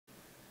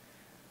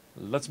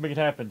Let's make it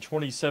happen.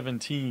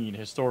 2017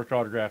 Historic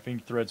Autograph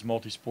Ink Threads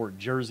Multisport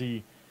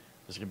Jersey.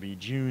 This is going to be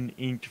June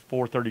Inked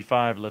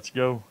 435. Let's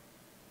go.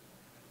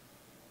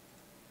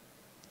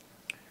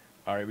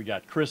 All right, we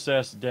got Chris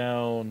S.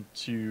 down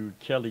to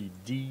Kelly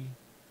D.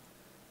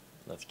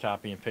 Let's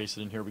copy and paste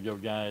it in. Here we go,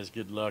 guys.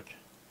 Good luck.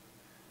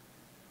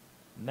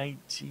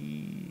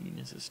 19.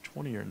 Is this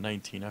 20 or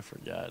 19? I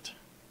forgot.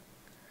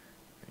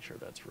 Make sure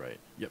that's right.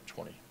 Yep,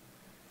 20.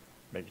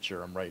 Making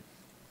sure I'm right.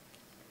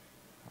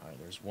 All right,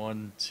 there's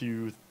 1,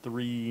 2,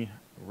 3.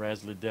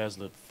 Razzly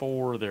Dazzlet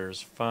 4.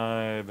 There's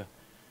 5,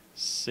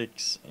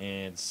 6,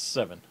 and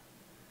 7.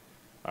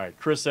 All right,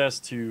 Chris S.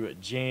 to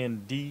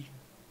Jan D.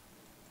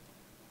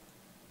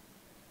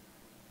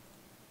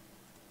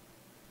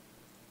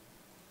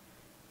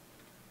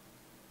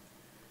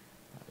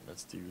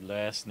 Let's do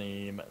last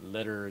name,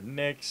 letter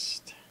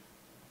next.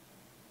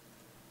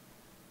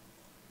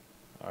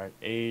 All right,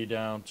 A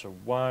down to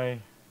Y.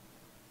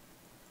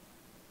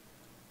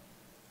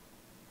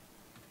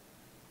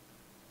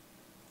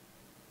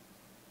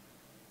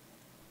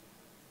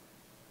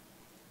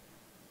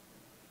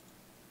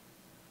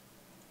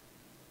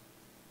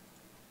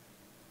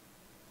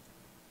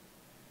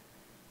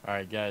 All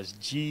right, guys,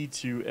 G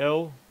to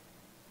L.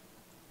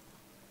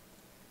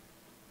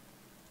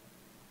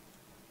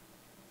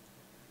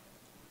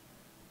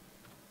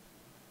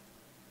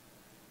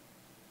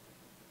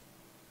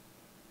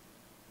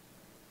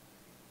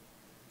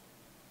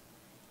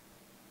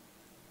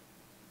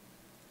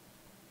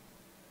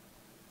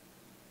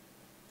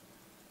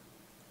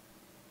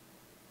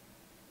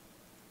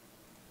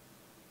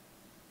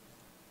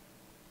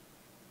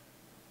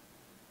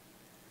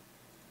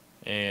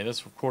 And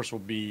this, of course, will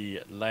be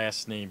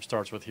last name,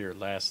 starts with here,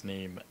 last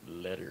name,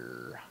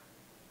 letter.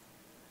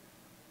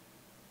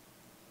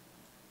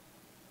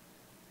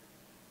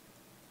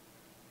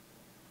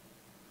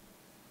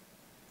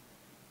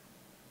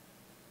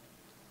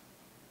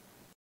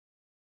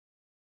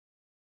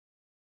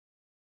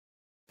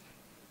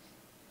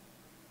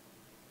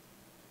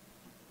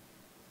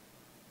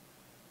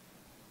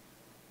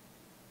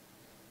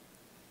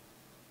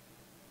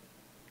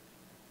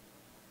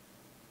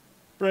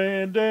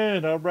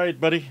 Brandon, all right,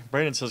 buddy.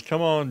 Brandon says,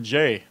 come on,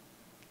 Jay.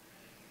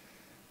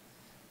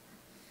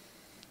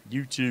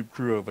 YouTube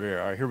crew over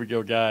there. All right, here we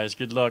go, guys.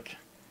 Good luck.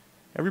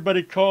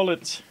 Everybody call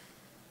it.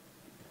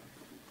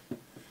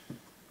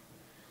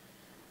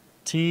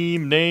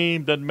 Team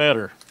name, doesn't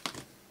matter.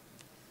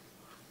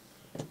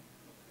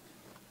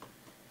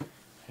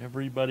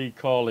 Everybody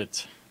call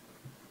it.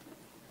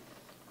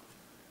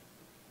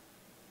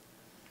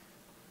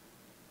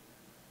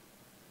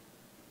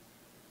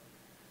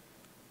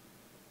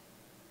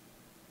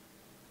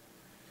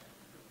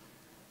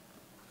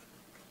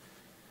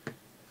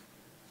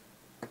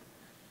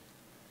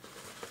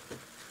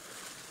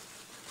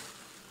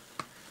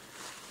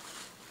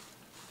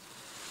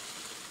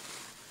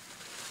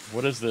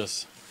 What is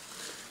this?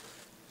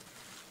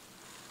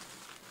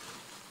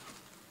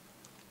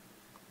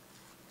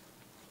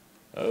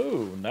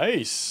 Oh,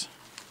 nice.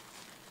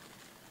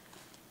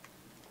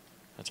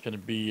 That's going to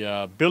be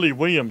Billy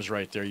Williams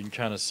right there. You can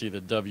kind of see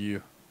the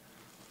W.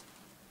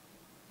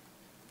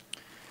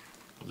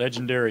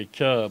 Legendary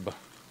Cub.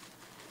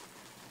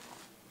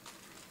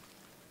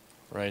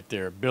 Right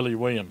there, Billy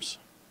Williams.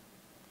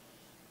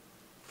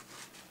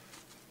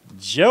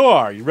 Joe,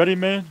 are you ready,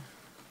 man?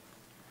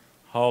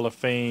 Hall of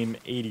Fame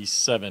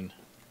 87.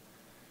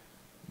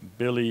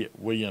 Billy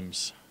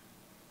Williams.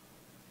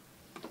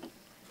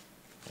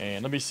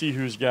 And let me see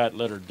who's got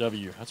letter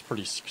W. That's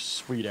pretty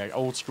sweet.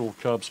 Old school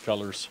Cubs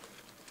colors.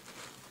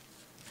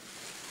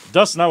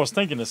 Dustin, I was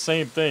thinking the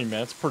same thing,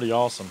 man. It's pretty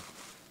awesome.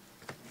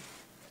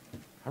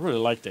 I really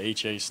like the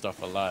HA stuff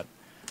a lot.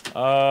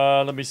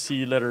 Let me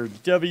see letter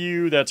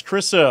W. That's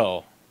Chris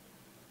L.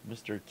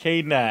 Mr.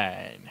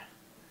 K9.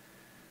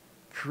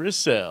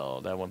 Chris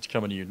L. That one's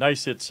coming to you.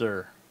 Nice hit,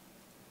 sir.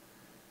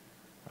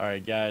 All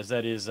right, guys.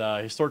 That is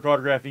Historic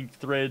Autograph Ink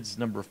Threads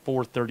number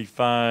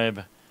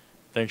 435.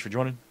 Thanks for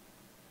joining.